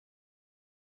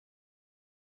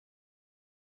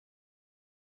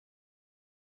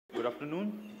Good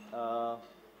afternoon.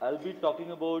 I'll be talking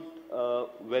about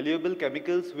valuable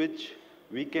chemicals which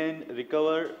we can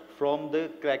recover from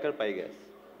the cracker Pygas.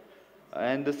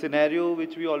 And the scenario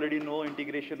which we already know,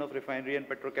 integration of refinery and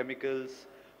petrochemicals,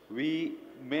 we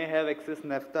may have excess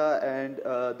naphtha and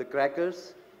the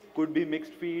crackers could be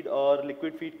mixed feed or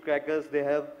liquid feed crackers. They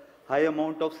have high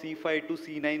amount of C5 to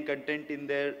C9 content in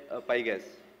their Pygas.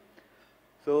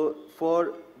 So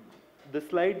for the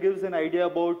slide gives an idea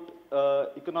about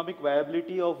economic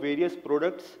viability of various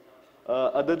products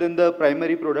other than the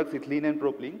primary products, ethylene and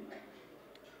propylene,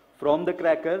 from the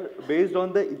cracker based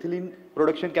on the ethylene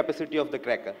production capacity of the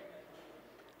cracker.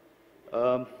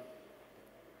 Um,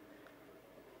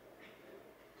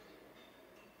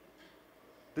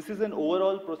 this is an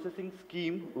overall processing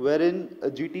scheme wherein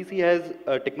GTC has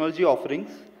technology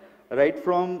offerings right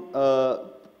from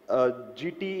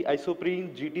GT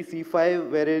isoprene, GTC5,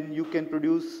 wherein you can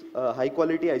produce high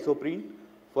quality isoprene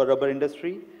for rubber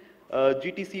industry.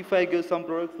 GTC5 gives some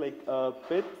products like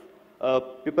PIPs,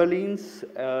 piperines,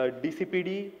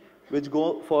 DCPD, which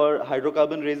go for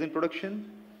hydrocarbon resin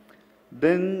production.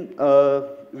 Then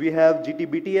we have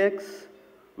GTBTX,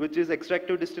 which is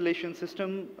extractive distillation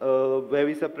system, where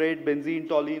we separate benzene,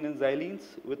 toluene, and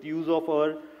xylenes with use of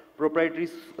our proprietary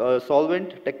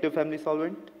solvent, Tective family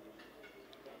solvent.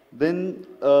 Then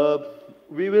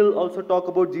we will also talk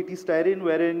about GT styrene,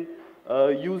 wherein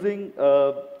using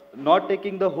not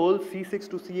taking the whole C6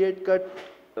 to C8 cut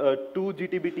to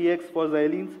GTBTX for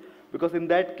xylenes, because in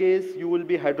that case you will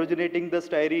be hydrogenating the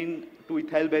styrene to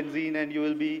ethyl benzene and you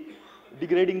will be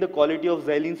degrading the quality of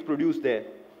xylenes produced there.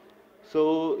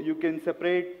 So you can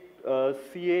separate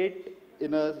C8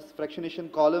 in a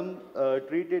fractionation column,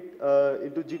 treat it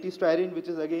into GT styrene, which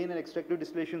is again an extractive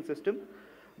distillation system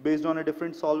based on a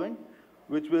different solvent,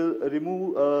 which will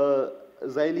remove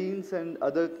xylenes and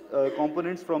other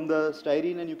components from the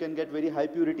styrene, and you can get very high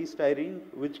purity styrene,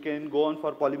 which can go on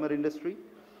for polymer industry.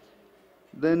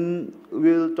 Then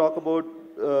we'll talk about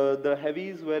the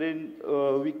heavies, wherein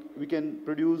we can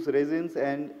produce resins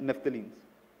and naphthalenes.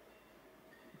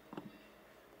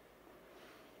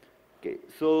 Okay,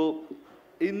 so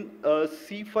in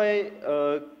C5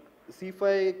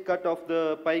 cut of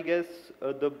the Pygas,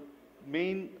 the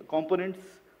main components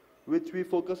which we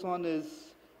focus on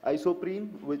is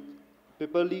isoprene with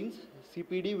piperines,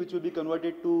 CPD, which will be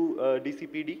converted to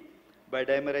DCPD by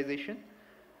dimerization,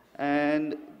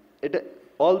 and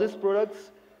all these products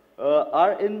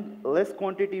are in less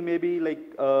quantity, maybe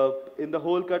like in the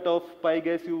whole cut of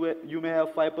Pygas you may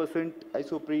have 5%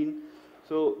 isoprene.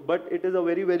 So, but it is a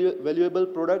very valuable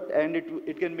product, and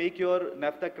it can make your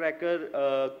naphtha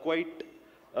cracker quite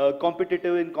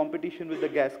competitive in competition with the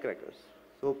gas crackers.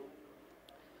 So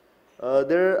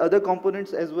there are other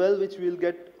components as well which we'll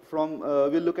get from,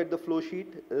 we'll look at the flow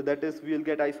sheet, that is we'll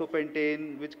get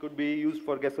isopentane, which could be used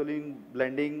for gasoline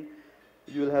blending.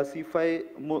 You will have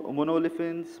C5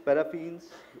 monolefins,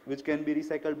 paraffins, which can be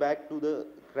recycled back to the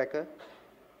cracker.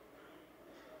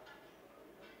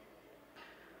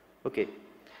 Okay.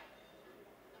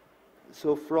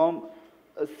 So from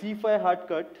a C5 hard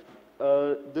cut,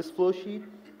 this flow sheet,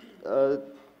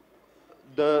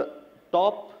 the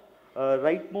top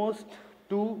rightmost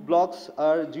two blocks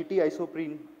are GT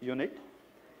isoprene unit,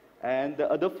 and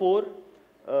the other four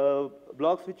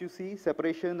blocks which you see,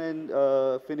 separation and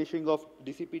finishing of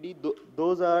DCPD,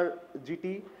 those are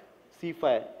GT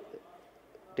C5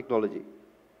 technology.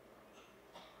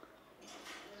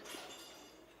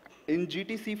 In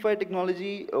GT-C5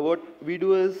 technology, what we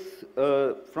do is,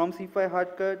 from C5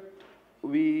 hard cut,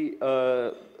 we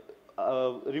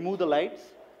remove the lights,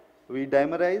 we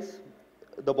dimerize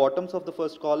the bottoms of the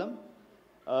first column.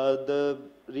 The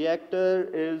reactor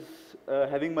is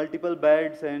having multiple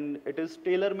beds, and it is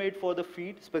tailor-made for the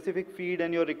feed, specific feed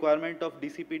and your requirement of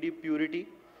DCPD purity,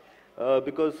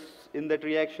 because in that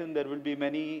reaction there will be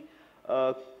many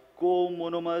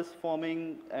co-monomers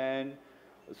forming, and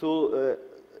so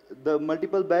the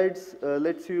multiple beds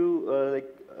lets you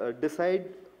decide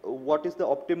what is the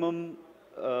optimum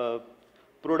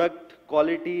product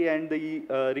quality and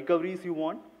the recoveries you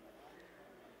want.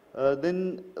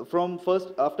 Then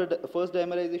after the first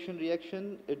dimerization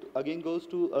reaction, it again goes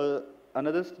to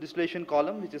another distillation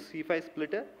column, which is C5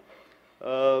 splitter.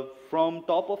 From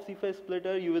top of C5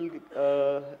 splitter, you will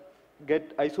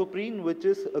get isoprene, which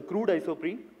is a crude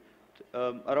isoprene,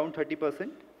 around 30%.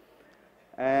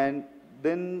 And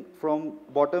then from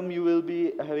bottom, you will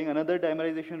be having another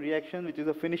dimerization reaction, which is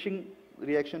a finishing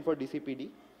reaction for DCPD.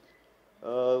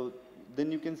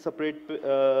 Then you can separate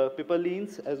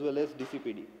piperines as well as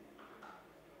DCPD.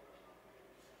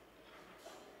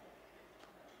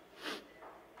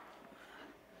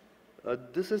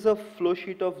 This is a flow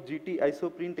sheet of GT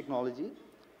isoprene technology.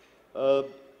 Uh,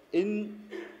 in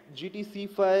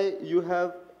GTC5, you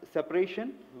have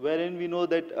separation, wherein we know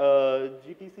that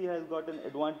GTC has got an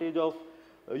advantage of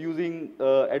using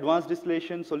advanced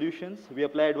distillation solutions. We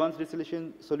apply advanced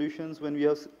distillation solutions when we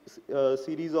have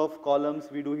series of columns.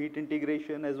 We do heat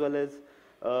integration as well as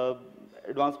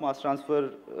advanced mass transfer,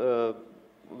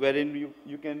 wherein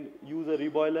you can use a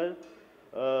reboiler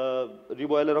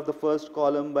of the first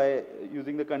column by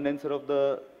using the condenser of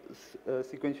the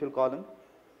sequential column.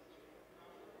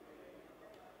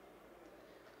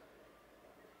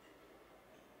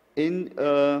 In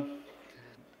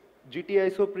GT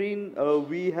isoprene,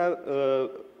 we have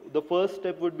the first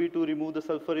step would be to remove the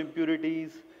sulfur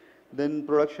impurities, then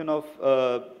production of,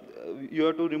 you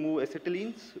have to remove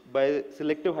acetylenes by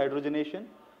selective hydrogenation.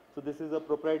 So this is a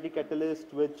proprietary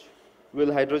catalyst which will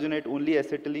hydrogenate only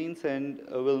acetylenes and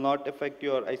will not affect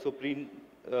your isoprene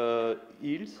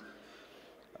yields.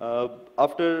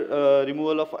 After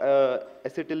removal of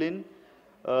acetylene,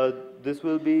 this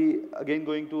will be again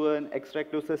going to an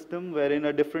extractive system wherein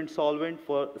a different solvent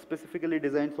specifically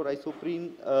designed for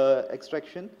isoprene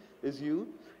extraction is used.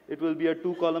 It will be a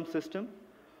two-column system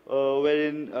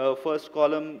wherein first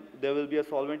column there will be a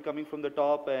solvent coming from the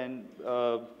top and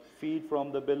feed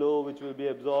from the below, which will be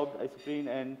absorbed isoprene,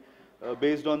 and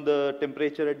based on the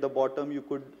temperature at the bottom you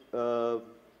could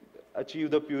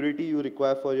achieve the purity you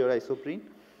require for your isoprene.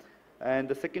 And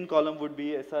the second column would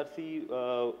be SRC,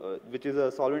 which is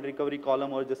a solvent recovery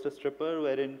column or just a stripper,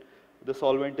 wherein the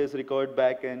solvent is recovered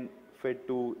back and fed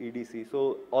to EDC.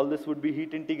 So all this would be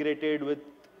heat integrated with,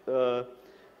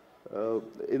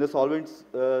 in the solvents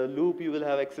loop, you will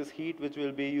have excess heat, which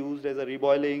will be used as a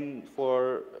reboiling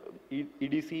for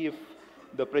EDC if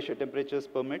the pressure temperatures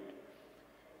permit.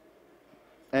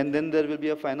 And then there will be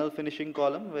a final finishing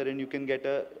column wherein you can get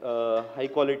a high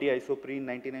quality isoprene,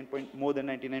 more than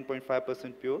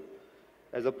 99.5% pure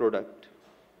as a product.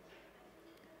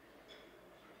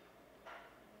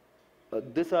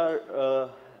 These are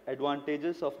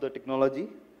advantages of the technology.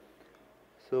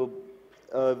 So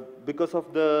because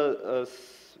of the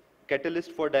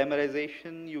catalyst for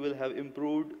dimerization, you will have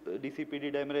improved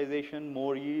DCPD dimerization,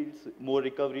 more yields, more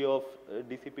recovery of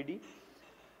DCPD.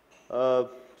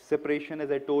 Separation,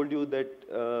 as I told you,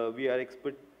 that we are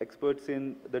experts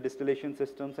in the distillation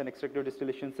systems and extractive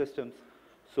distillation systems.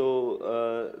 So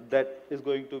that is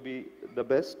going to be the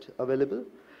best available.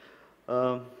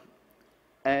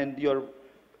 And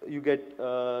you get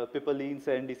piperines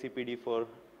and DCPD for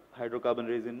hydrocarbon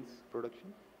resins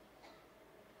production.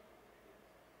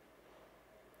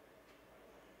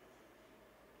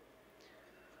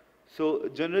 So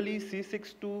generally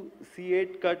C6 to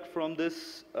C8 cut from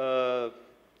this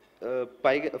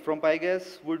from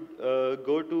Pygas would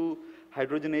go to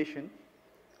hydrogenation,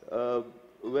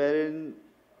 wherein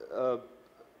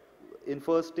in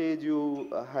first stage you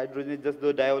hydrogenate just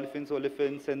the diolefins,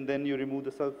 olefins, and then you remove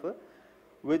the sulfur,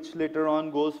 which later on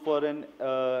goes for an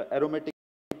aromatic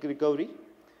recovery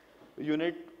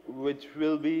unit, which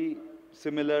will be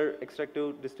similar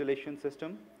extractive distillation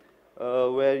system.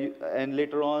 And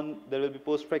later on there will be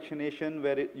post-fractionation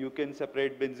where you can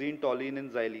separate benzene, toluene, and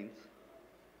xylenes.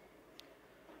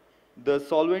 The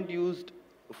solvent used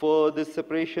for this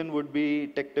separation would be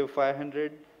Tectiv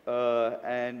 500,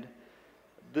 and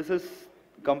this is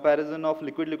comparison of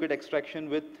liquid-liquid extraction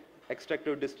with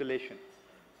extractive distillation.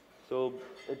 So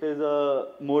it is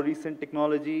a more recent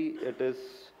technology.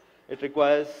 It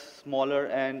requires smaller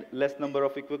and less number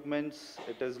of equipments.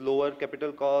 It is lower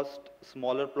capital cost,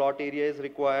 smaller plot area is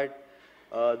required.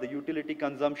 The utility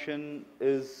consumption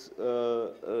is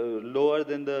lower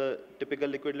than the typical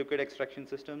liquid-liquid extraction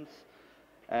systems.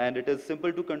 And it is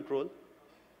simple to control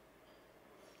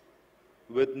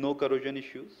with no corrosion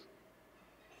issues.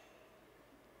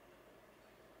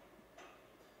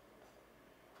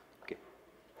 Okay.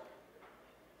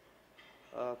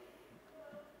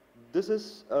 This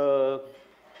is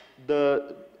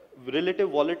the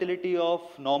relative volatility of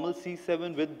normal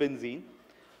C7 with benzene.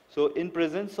 So in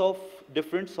presence of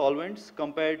different solvents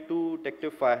compared to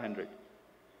Tectiv 500.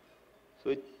 So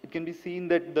it can be seen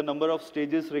that the number of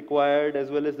stages required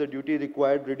as well as the duty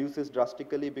required reduces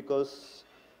drastically because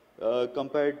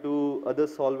compared to other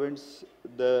solvents,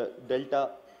 the delta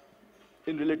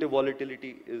in relative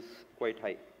volatility is quite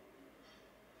high.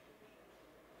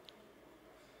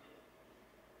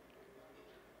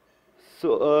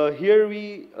 So here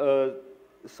we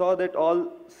saw that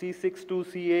all C6 to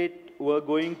C8 were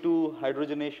going to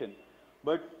hydrogenation,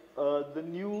 but the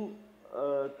new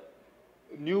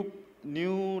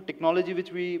technology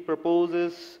which we propose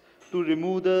is to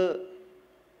remove the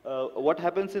What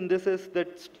happens in this is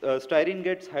that styrene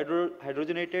gets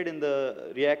hydrogenated in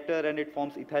the reactor and it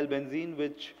forms ethyl benzene,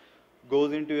 which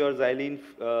goes into your xylene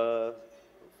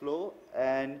flow,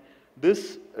 and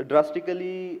this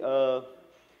drastically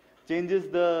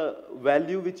changes the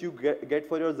value which you get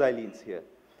for your xylenes here.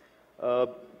 Uh,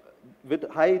 with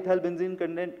high ethyl benzene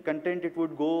content, it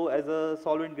would go as a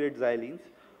solvent grade xylenes,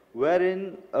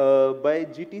 wherein by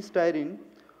GT styrene,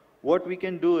 what we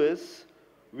can do is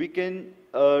we can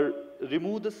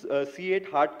remove the C8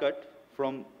 hard cut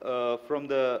from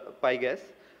the Pygas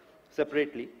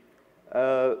separately,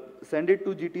 send it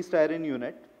to GT styrene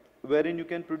unit, wherein you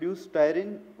can produce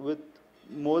styrene with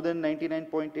more than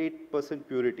 99.8%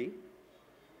 purity.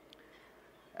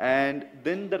 And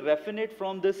then the raffinate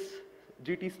from this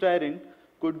GT styrene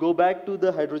could go back to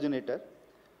the hydrogenator,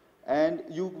 and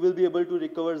you will be able to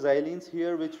recover xylenes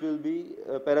here, which will be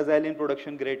paraxylene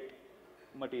production grade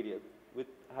material with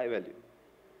high value.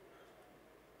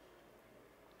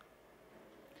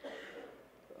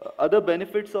 Other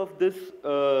benefits of this,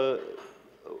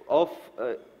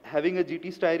 having a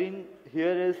GT styrene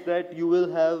here is that you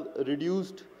will have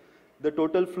reduced the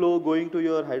total flow going to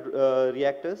your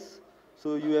reactors.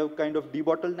 So you have kind of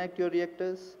debottlenecked your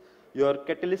reactors. Your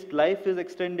catalyst life is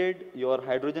extended. Your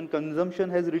hydrogen consumption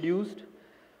has reduced.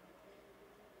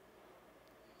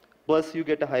 Plus, you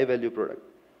get a high value product.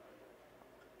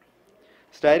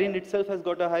 Styrene itself has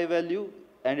got a high value,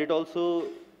 and it also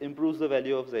improves the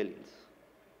value of xylenes.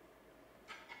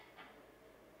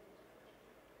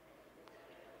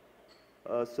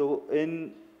 So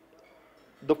in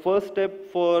the first step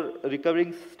for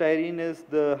recovering styrene is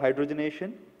the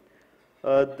hydrogenation.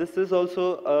 This is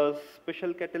also a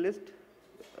special catalyst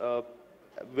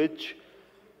which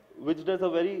does a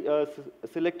very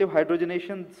selective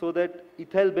hydrogenation so that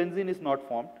ethyl benzene is not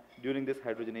formed during this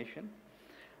hydrogenation.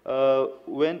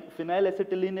 When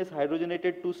phenylacetylene is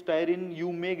hydrogenated to styrene,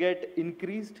 you may get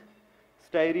increased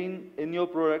styrene in your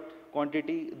product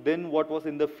quantity than what was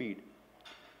in the feed.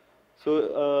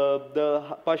 So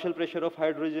the partial pressure of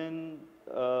hydrogen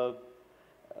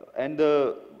and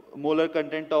the molar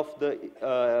content of the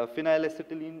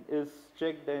phenylacetylene is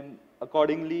checked, and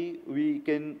accordingly we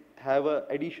can have an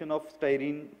addition of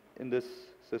styrene in this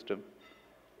system.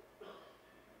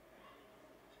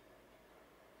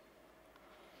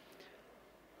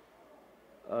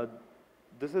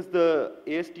 This is the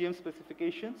ASTM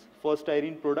specifications for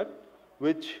styrene product,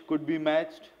 which could be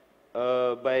matched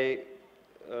by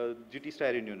GT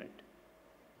styrene unit.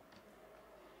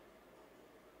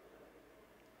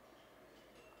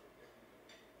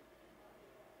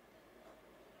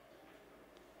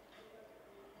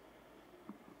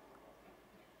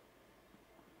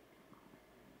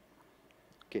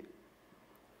 Okay.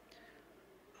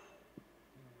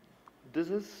 This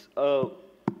is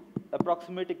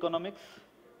approximate economics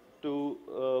to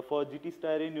for GT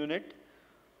styrene unit,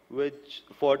 which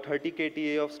for 30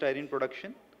 kTA of styrene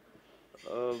production.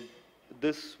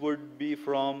 This would be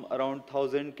from around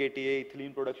 1000 kTA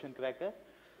ethylene production cracker,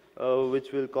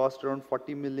 which will cost around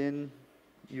 40 million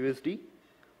USD,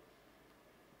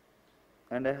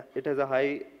 and it has a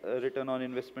high return on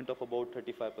investment of about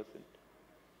 35%.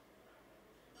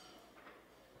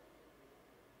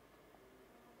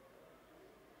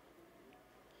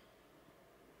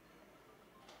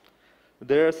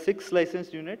 There are 6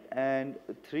 licensed units and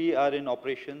 3 are in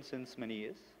operation since many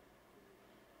years.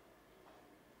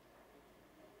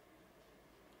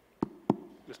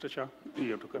 Mr. Shah,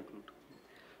 you have to conclude.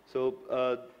 So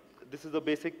this is the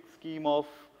basic scheme of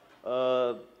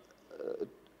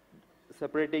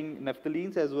separating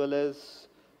naphthalenes as well as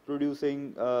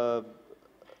producing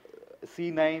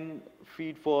C9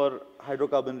 feed for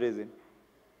hydrocarbon resin.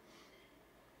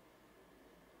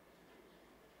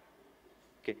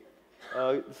 Okay,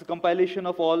 it's a compilation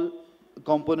of all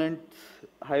components,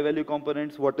 high value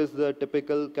components, what is the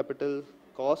typical capital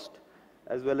cost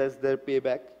as well as their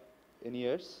payback in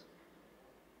years.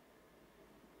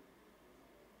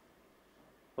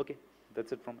 Okay,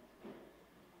 that's it from me.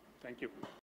 Thank you.